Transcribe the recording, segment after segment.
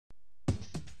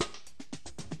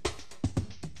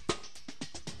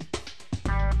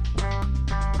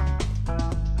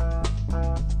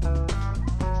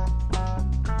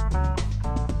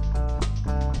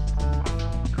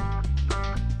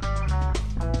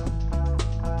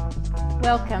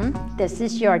Welcome. This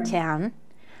is your town.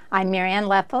 I'm Mary Ann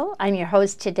Leffel. I'm your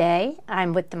host today.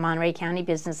 I'm with the Monterey County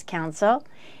Business Council,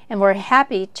 and we're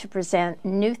happy to present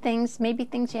new things, maybe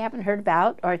things you haven't heard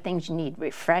about or things you need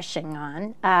refreshing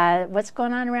on, what's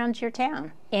going on around your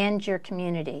town and your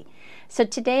community. So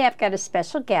today I've got a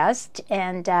special guest,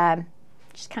 and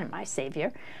she's kind of my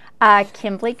savior,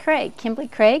 Kimbley Craig. Kimbley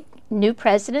Craig, new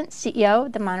president, CEO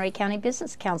of the Monterey County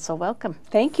Business Council. Welcome.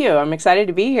 Thank you. I'm excited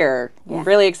to be here. Yeah. I'm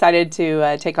really excited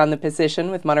to take on the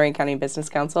position with Monterey County Business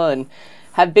Council and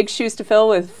have big shoes to fill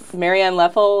with Mary Ann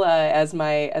Leffel as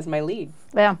my lead.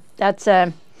 Well, that's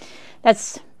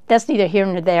neither here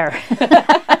nor there.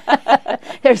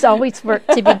 There's always work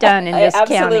to be done in this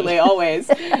county. Absolutely,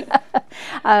 always.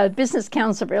 Business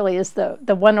Council really is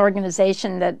the one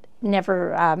organization that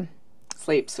never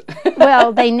sleeps.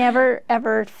 Well, they never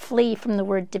ever flee from the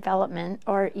word development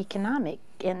or economic,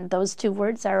 and those two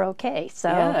words are okay. So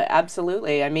yeah,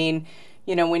 absolutely. I mean,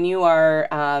 you know, when you are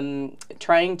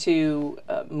trying to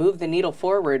move the needle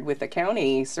forward with the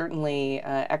county, certainly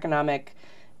economic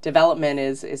development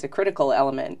is a critical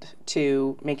element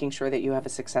to making sure that you have a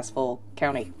successful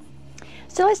county.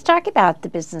 So let's talk about the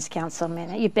Business Council a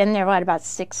minute. You've been there, what, about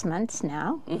 6 months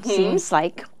now? Mm-hmm. Seems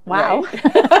like, wow.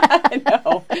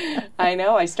 Right. I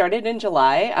know. I started in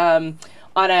July.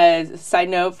 On a side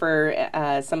note for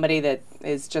somebody that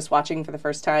is just watching for the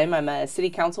first time, I'm a city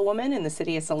councilwoman in the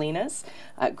city of Salinas.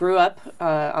 Grew up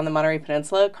on the Monterey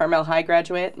Peninsula, Carmel High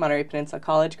graduate, Monterey Peninsula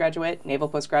College graduate, Naval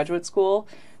Postgraduate School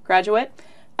graduate,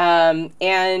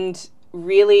 and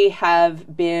really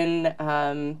have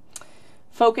been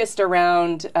focused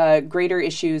around greater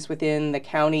issues within the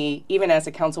county, even as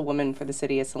a councilwoman for the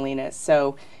city of Salinas.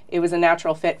 So it was a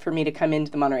natural fit for me to come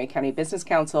into the Monterey County Business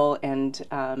Council and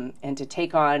to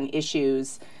take on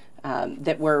issues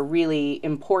that were really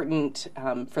important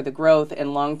for the growth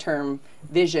and long-term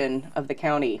vision of the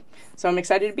county. So I'm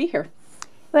excited to be here.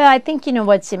 Well, I think, you know,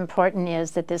 what's important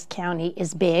is that this county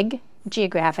is big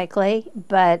geographically,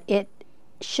 but it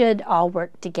should all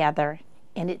work together,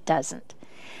 and it doesn't.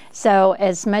 So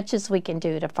as much as we can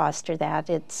do to foster that,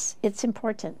 it's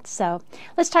important. So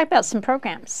let's talk about some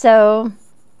programs. So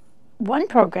one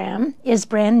program is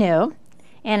brand new,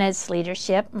 and it's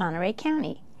Leadership Monterey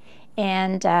County.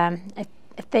 And I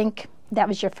think that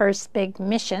was your first big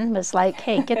mission, was like,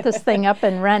 hey, get this thing up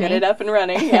and running. Get it up and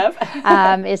running, yep.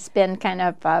 It's been kind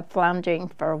of floundering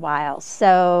for a while.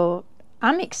 So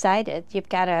I'm excited. You've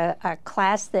got a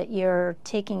class that you're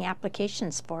taking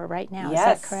applications for right now. Yes. Is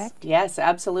that correct? Yes,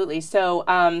 absolutely. So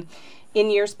in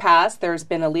years past, there's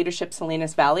been a Leadership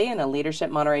Salinas Valley and a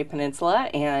Leadership Monterey Peninsula,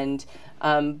 and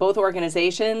both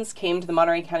organizations came to the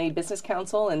Monterey County Business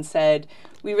Council and said,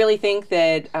 we really think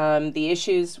that the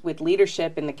issues with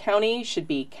leadership in the county should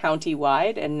be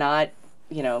county-wide and not,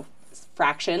 you know,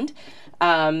 fractioned.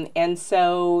 And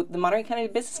so the Monterey County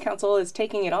Business Council is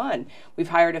taking it on. We've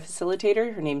hired a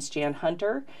facilitator. Her name's Jan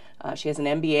Hunter. She has an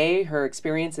MBA. Her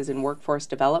experience is in workforce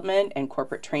development and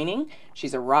corporate training.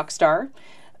 She's a rock star.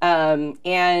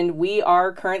 And we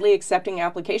are currently accepting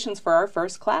applications for our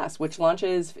first class, which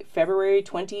launches February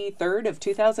 23rd of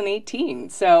 2018.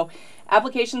 So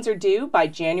applications are due by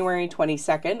January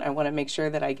 22nd. I want to make sure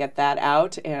that I get that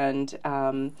out,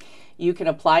 and you can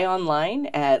apply online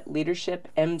at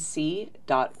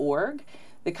leadershipmc.org.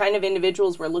 The kind of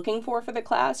individuals we're looking for the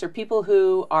class are people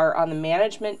who are on the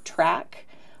management track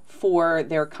for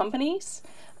their companies.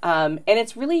 And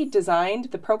it's really designed,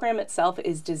 the program itself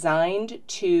is designed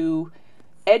to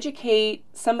educate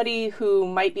somebody who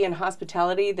might be in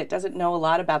hospitality that doesn't know a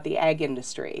lot about the ag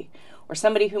industry, or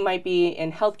somebody who might be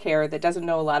in healthcare that doesn't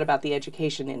know a lot about the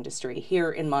education industry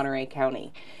here in Monterey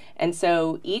County. And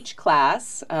so each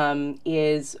class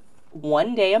is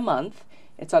 1 day a month.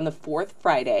 It's on the fourth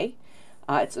Friday.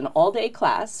 It's an all-day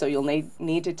class, so you'll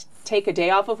need to take a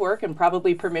day off of work and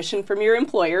probably permission from your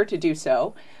employer to do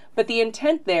so. But the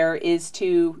intent there is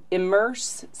to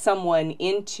immerse someone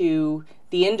into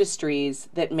the industries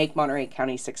that make Monterey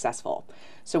County successful.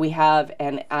 So we have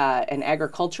an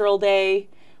agricultural day,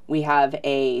 we have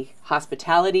a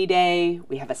hospitality day,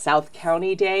 we have a South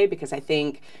County day, because I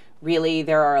think really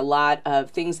there are a lot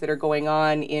of things that are going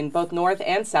on in both North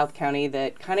and South County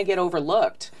that kind of get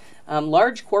overlooked.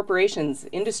 Large corporations,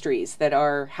 industries that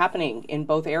are happening in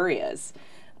both areas.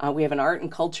 We have an art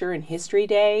and culture and history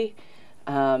day,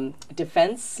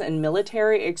 defense and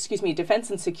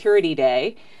security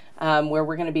day, where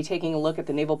we're going to be taking a look at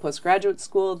the Naval Postgraduate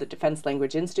School, the Defense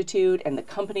Language Institute, and the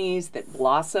companies that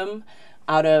blossom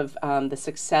out of the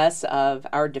success of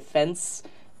our defense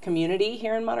community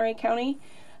here in Monterey County.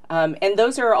 And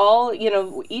those are all,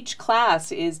 each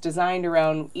class is designed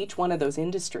around each one of those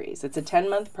industries. It's a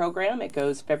 10-month program. It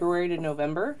goes February to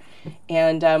November.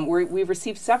 And we've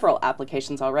received several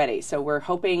applications already. So we're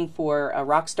hoping for a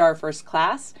rockstar first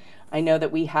class. I know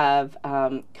that we have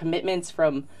commitments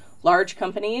from large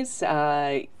companies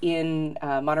in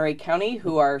Monterey County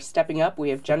who are stepping up. We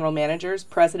have general managers,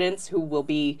 presidents who will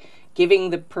be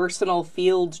giving the personal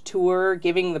field tour,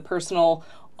 giving the personal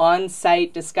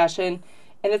on-site discussion.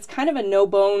 And it's kind of a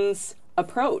no-bones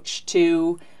approach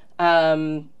to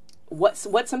what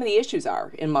some of the issues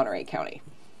are in Monterey County.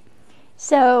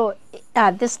 So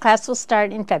this class will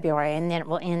start in February and then it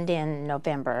will end in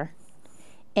November.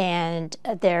 And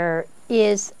there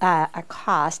is a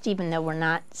cost, even though we're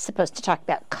not supposed to talk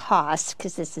about cost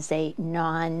because this is a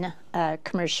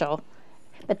non-commercial,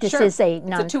 but this is a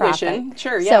nonprofit. It's a tuition,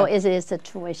 sure, yeah. So it is a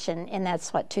tuition, and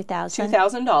that's what, $2,000?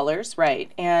 $2,000,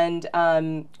 right.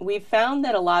 And we've found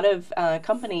that a lot of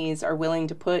companies are willing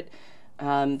to put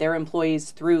their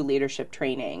employees through leadership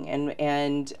training.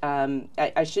 And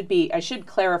I should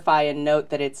clarify and note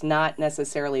that it's not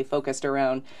necessarily focused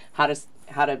around how to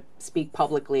speak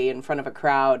publicly in front of a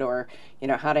crowd, or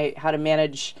how to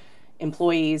manage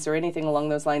employees or anything along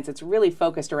those lines. It's really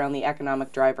focused around the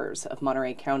economic drivers of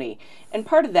Monterey County. And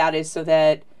part of that is so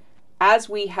that as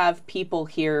we have people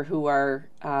here who are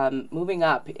moving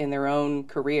up in their own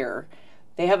career,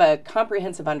 they have a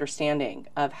comprehensive understanding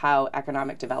of how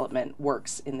economic development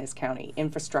works in this county.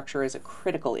 Infrastructure is a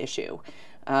critical issue.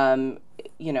 How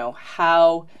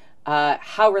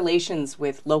relations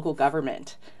with local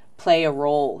government play a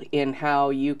role in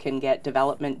how you can get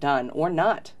development done or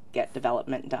not get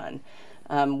development done.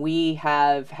 We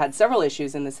have had several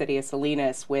issues in the city of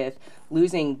Salinas with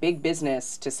losing big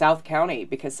business to South County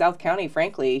because South County,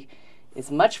 frankly,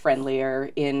 is much friendlier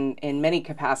in many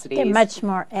capacities. They're much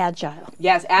more agile.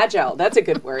 Yes, agile. That's a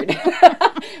good word.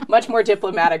 Much more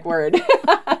diplomatic word.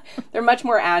 They're much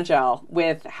more agile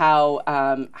with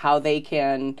how they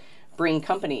can bring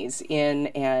companies in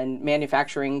and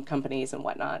manufacturing companies and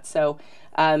whatnot. So,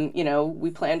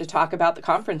 we plan to talk about the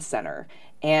conference center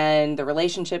and the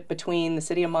relationship between the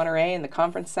city of Monterey and the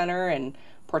conference center and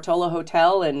Portola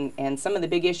Hotel and some of the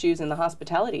big issues in the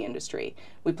hospitality industry.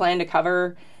 We plan to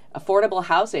cover affordable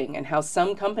housing and how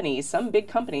some big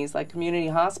companies like Community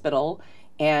Hospital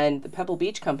and the Pebble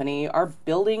Beach Company are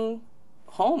building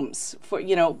homes for,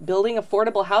 building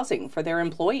affordable housing for their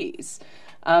employees.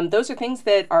 Those are things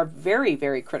that are very,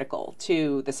 very critical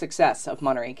to the success of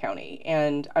Monterey County.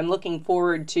 And I'm looking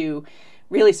forward to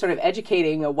really sort of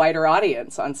educating a wider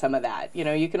audience on some of that.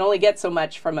 You can only get so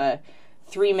much from a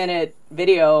 3-minute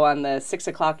video on the 6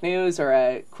 o'clock news or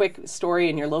a quick story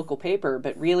in your local paper,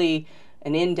 but really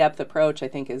an in-depth approach, I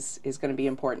think, is going to be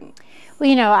important.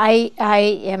 Well, I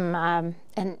am an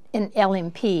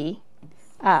LMP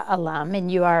alum, and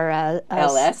you are an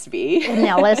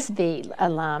LSV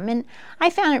alum, and I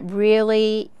found it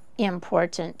really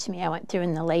important to me. I went through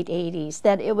in the late 80s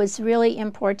that it was really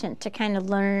important to kind of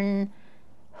learn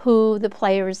who the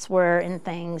players were in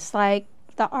things like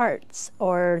the arts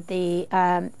or the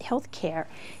healthcare,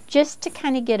 just to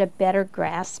kind of get a better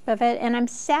grasp of it. And I'm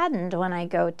saddened when I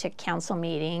go to council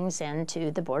meetings and to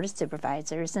the Board of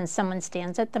Supervisors and someone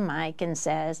stands at the mic and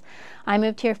says, I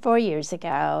moved here 4 years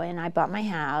ago and I bought my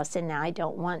house and now I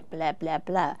don't want blah, blah,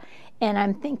 blah. And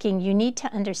I'm thinking you need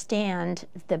to understand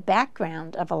the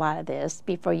background of a lot of this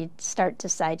before you start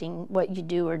deciding what you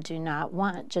do or do not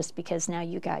want just because now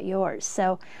you got yours.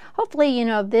 So hopefully,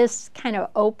 this kind of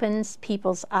opens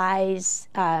people's eyes,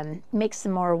 makes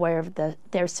them more aware of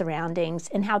their surroundings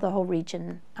and how the whole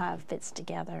region fits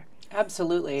together.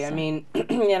 Absolutely. So. I mean,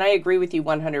 and I agree with you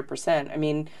 100%. I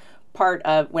mean, part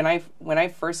of when I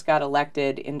first got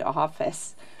elected into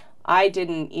office, I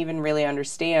didn't even really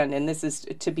understand, and this is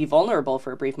to be vulnerable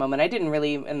for a brief moment, I didn't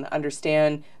really even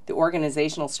understand the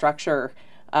organizational structure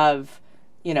of,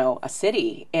 a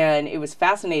city. And it was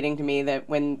fascinating to me that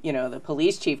when, the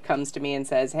police chief comes to me and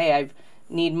says, hey, I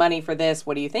need money for this,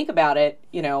 what do you think about it?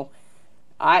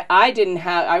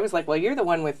 I was like, well, you're the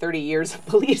one with 30 years of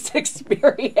police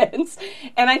experience.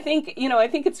 And I think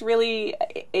it's really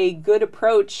a good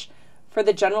approach for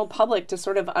the general public to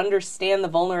sort of understand the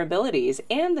vulnerabilities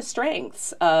and the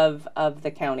strengths of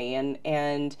the county.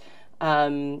 And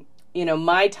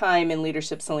my time in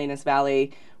Leadership Salinas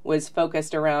Valley was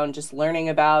focused around just learning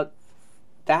about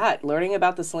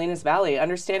the Salinas Valley,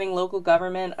 understanding local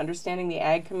government, understanding the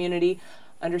ag community,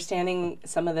 understanding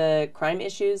some of the crime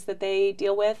issues that they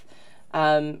deal with.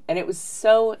 And it was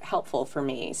so helpful for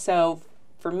me. So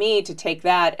for me to take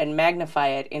that and magnify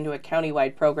it into a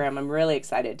countywide program, I'm really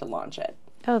excited to launch it.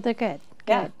 Oh, they're good.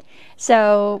 Yeah. Good.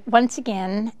 So once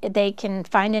again, they can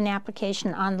find an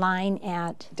application online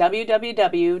at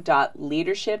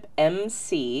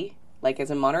www.leadershipmc, like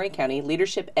as in Monterey County,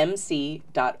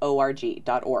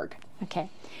 leadershipmc.org. Okay.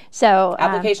 So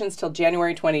Applications till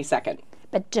January 22nd.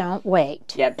 but don't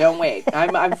wait. Yeah, don't wait.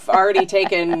 I've already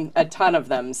taken a ton of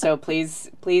them, so please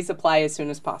apply as soon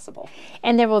as possible.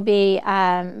 And there will be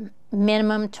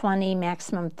minimum 20,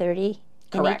 maximum 30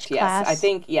 Correct. in each class? Yes, I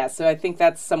think yes. So I think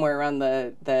that's somewhere around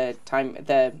the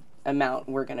amount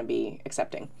we're going to be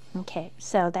accepting. Okay,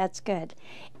 so that's good.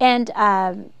 And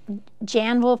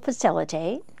Jan will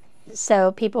facilitate,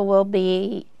 so people will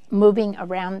be moving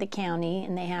around the county,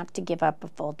 and they have to give up a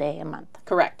full day a month.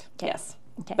 Correct. Okay. Yes.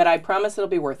 Okay. But I promise it'll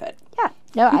be worth it. Yeah.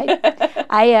 No,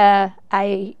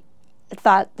 I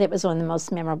thought that was one of the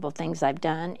most memorable things I've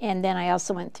done. And then I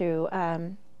also went through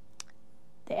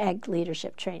the ag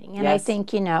leadership training. And I Yes.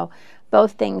 think,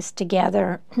 both things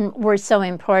together were so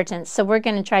important. So we're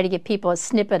going to try to give people a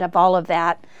snippet of all of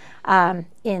that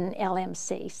in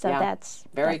LMC. So Yeah. that's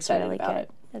Very excited really about good.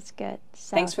 it. That's good.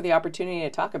 So, Thanks for the opportunity to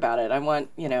talk about it. I want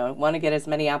to get as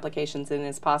many applications in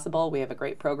as possible. We have a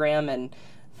great program and,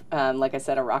 like I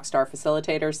said, a rock star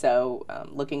facilitator. So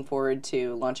looking forward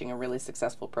to launching a really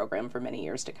successful program for many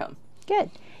years to come. Good.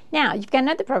 Now, you've got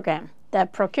another program, the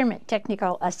Procurement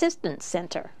Technical Assistance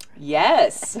Center.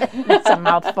 Yes. That's a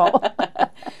mouthful.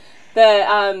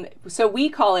 So we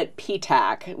call it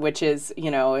PTAC, which is,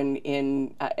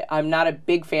 I'm not a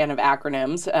big fan of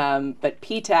acronyms, but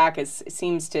PTAC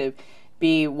seems to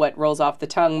be what rolls off the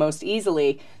tongue most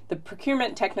easily. The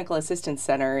Procurement Technical Assistance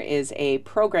Center is a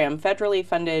program, federally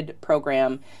funded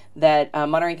program that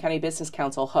Monterey County Business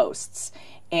Council hosts.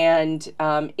 And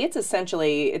it's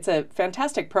a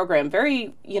fantastic program,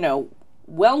 very,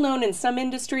 well known in some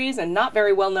industries and not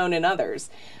very well known in others.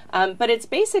 But it's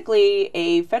basically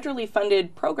a federally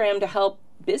funded program to help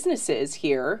businesses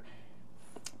here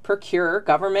procure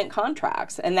government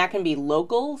contracts. And that can be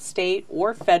local, state,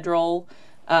 or federal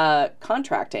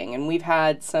contracting. And we've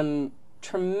had some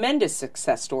tremendous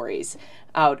success stories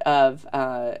out of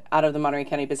the Monterey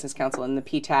County Business Council and the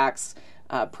PTAC's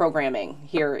programming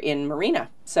here in Marina.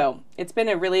 So it's been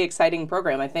a really exciting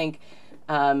program. I think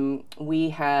we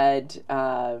had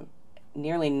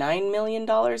nearly $9 million,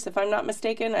 if I'm not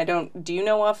mistaken. Do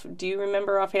you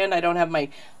remember offhand?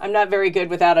 I'm not very good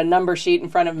without a number sheet in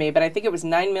front of me, but I think it was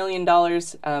 $9 million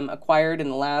acquired in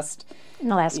the last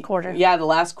quarter. Yeah, the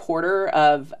last quarter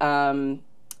of a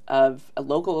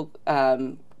local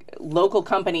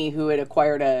company who had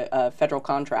acquired a federal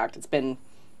contract. It's been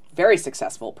a very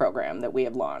successful program that we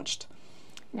have launched.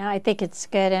 No, I think it's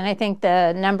good, and I think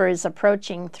the number is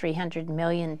approaching $300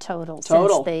 million total.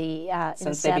 Since the since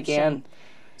inception. they began.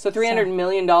 So $300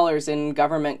 million in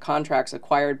government contracts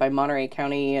acquired by Monterey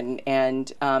County, and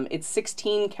it's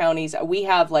 16 counties. We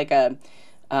have like a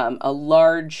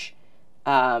large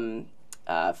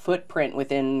footprint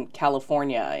within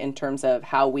California in terms of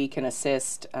how we can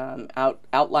assist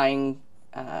outlying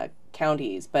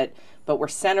counties, but we're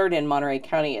centered in Monterey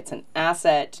County. It's an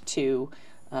asset to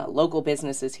local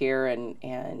businesses here,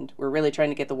 and we're really trying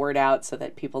to get the word out so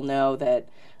that people know that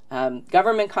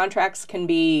government contracts can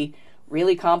be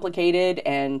really complicated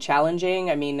and challenging.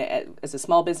 I mean, as a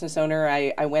small business owner,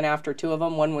 I went after two of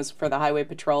them. One was for the Highway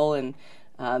Patrol, and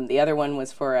the other one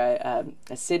was for a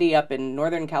city up in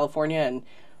Northern California, and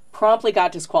promptly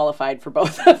got disqualified for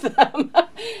both of them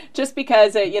just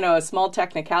because a small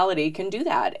technicality can do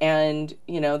that. And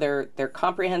they're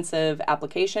comprehensive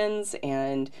applications,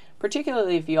 and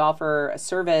particularly if you offer a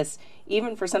service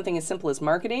even for something as simple as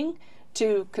marketing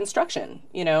to construction,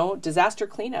 disaster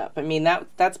cleanup. I mean,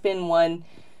 that's been one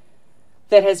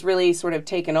that has really sort of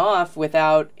taken off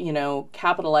without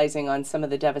capitalizing on some of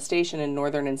the devastation in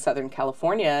Northern and Southern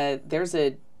California. There's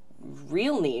a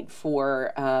real need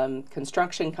for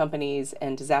construction companies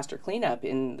and disaster cleanup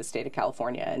in the state of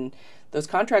California, and those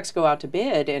contracts go out to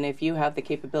bid. And if you have the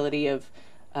capability of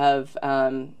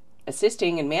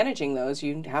assisting and managing those,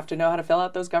 you have to know how to fill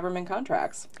out those government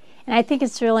contracts. And I think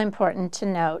it's really important to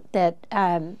note that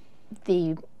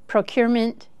the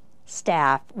procurement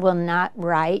staff will not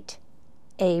write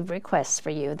a request for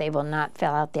you. They will not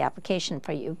fill out the application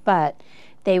for you, but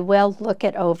they will look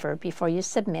it over before you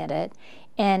submit it.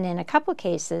 And in a couple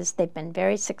cases, they've been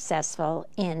very successful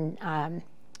in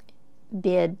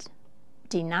bid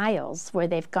denials, where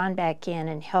they've gone back in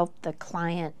and helped the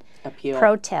client Appeal.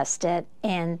 Protest it,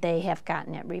 and they have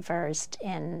gotten it reversed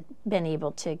and been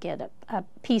able to get a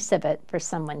piece of it for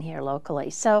someone here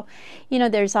locally. So,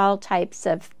 there's all types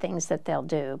of things that they'll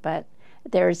do, but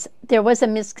there was a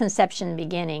misconception in the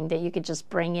beginning that you could just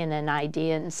bring in an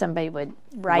idea and somebody would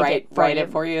write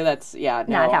it for you. That's no.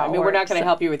 Not how I mean, it we're not works. going to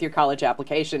help you with your college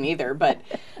application either. But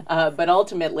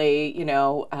ultimately,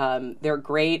 they're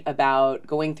great about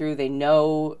going through. They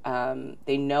know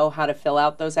how to fill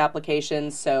out those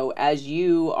applications. So as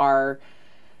you are,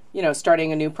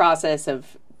 starting a new process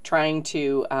of trying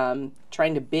to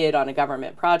bid on a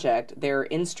government project, they're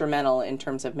instrumental in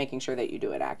terms of making sure that you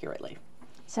do it accurately.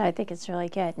 So I think it's really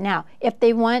good. Now, if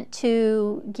they want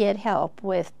to get help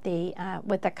with the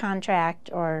contract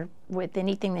or with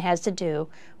anything that has to do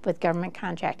with government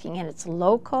contracting, and it's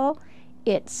local,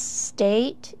 it's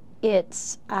state,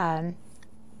 it's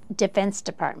Defense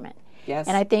Department. Yes.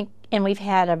 And I think, and we've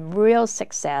had a real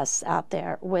success out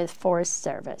there with Forest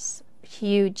Service.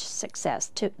 Huge success.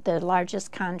 The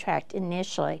largest contract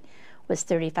initially was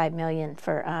 $35 million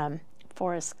for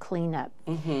forest cleanup.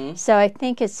 Mm-hmm. So I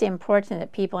think it's important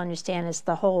that people understand it's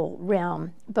the whole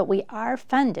realm, but we are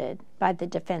funded by the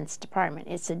Defense Department.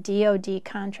 It's a DoD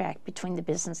contract between the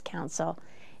Business Council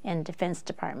and Defense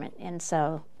Department, and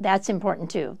so that's important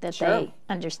too, that Sure. they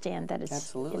understand that it's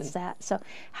Absolutely. it's that. So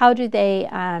how do they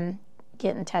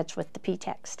get in touch with the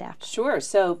PTAC staff? Sure.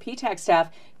 So PTAC staff,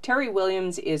 Terry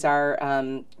Williams is our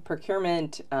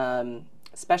procurement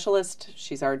specialist.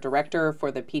 She's our director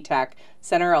for the PTAC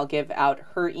Center. I'll give out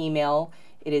her email.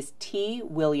 It is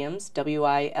twilliams,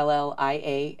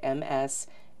 WILLIAMS,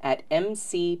 at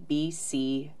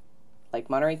MCBC, like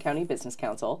Monterey County Business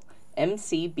Council,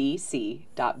 mcbc.biz.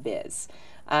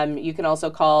 You can also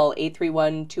call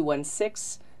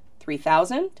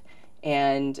 831-216-3000,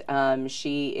 and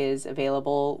she is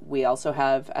available. We also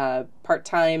have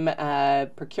part-time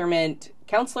procurement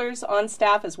counselors on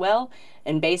staff as well,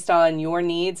 and based on your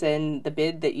needs and the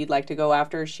bid that you'd like to go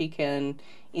after, she can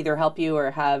either help you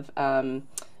or have a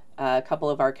couple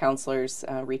of our counselors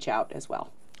reach out as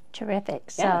well.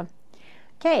 Terrific. Yeah. So,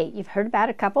 okay, you've heard about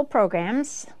a couple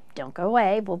programs. Don't go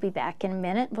away. We'll be back in a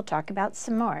minute. We'll talk about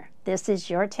some more. This is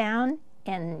your town,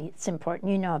 and it's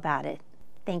important you know about it.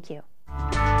 Thank you.